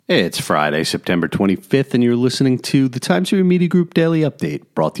It's Friday, September 25th, and you're listening to the Time Series Media Group Daily Update,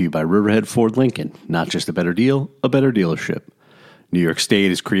 brought to you by Riverhead Ford Lincoln. Not just a better deal, a better dealership. New York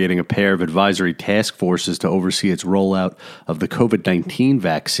State is creating a pair of advisory task forces to oversee its rollout of the COVID-19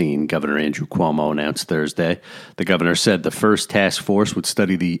 vaccine, Governor Andrew Cuomo announced Thursday. The governor said the first task force would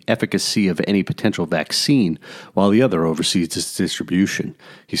study the efficacy of any potential vaccine, while the other oversees its distribution.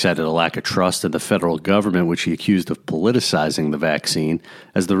 He cited a lack of trust in the federal government, which he accused of politicizing the vaccine,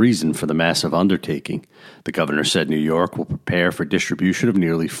 as the reason for the massive undertaking. The governor said New York will prepare for distribution of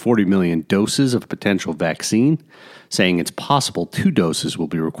nearly 40 million doses of a potential vaccine, saying it's possible 2 doses will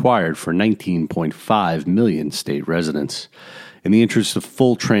be required for 19.5 million state residents. In the interest of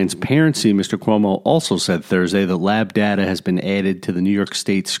full transparency, Mr. Cuomo also said Thursday that lab data has been added to the New York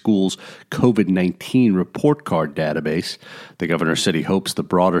State Schools COVID-19 report card database. The governor said he hopes the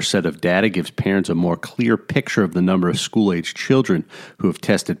broader set of data gives parents a more clear picture of the number of school-aged children who have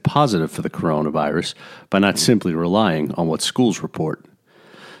tested positive for the coronavirus by not simply relying on what schools report.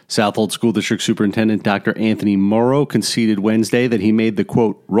 Southold School District Superintendent Dr. Anthony Morrow conceded Wednesday that he made the,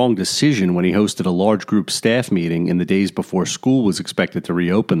 quote, wrong decision when he hosted a large group staff meeting in the days before school was expected to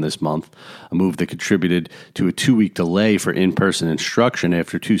reopen this month, a move that contributed to a 2-week delay for in-person instruction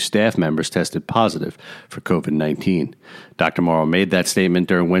after 2 staff members tested positive for COVID-19. Dr. Morrow made that statement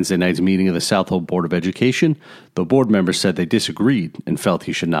during Wednesday night's meeting of the Southold Board of Education, though board members said they disagreed and felt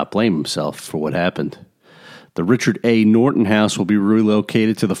he should not blame himself for what happened. The Richard A. Norton House will be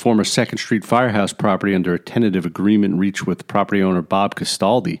relocated to the former 2nd Street Firehouse property under a tentative agreement reached with property owner Bob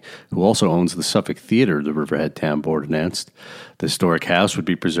Castaldi, who also owns the Suffolk Theater, the Riverhead Town Board announced. The historic house would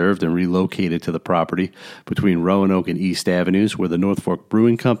be preserved and relocated to the property between Roanoke and East Avenues, where the North Fork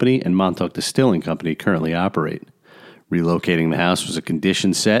Brewing Company and Montauk Distilling Company currently operate. Relocating the house was a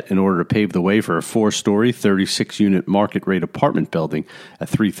condition set in order to pave the way for a 4-story, 36-unit market-rate apartment building at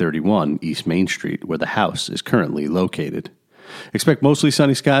 331 East Main Street, where the house is currently located. Expect mostly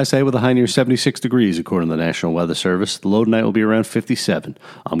sunny skies today with a high near 76 degrees, according to the National Weather Service. The low tonight will be around 57.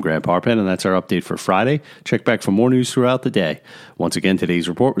 I'm Grant Parpen, and that's our update for Friday. Check back for more news throughout the day. Once again, today's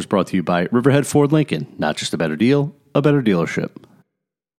report was brought to you by Riverhead Ford Lincoln. Not just a better deal, a better dealership.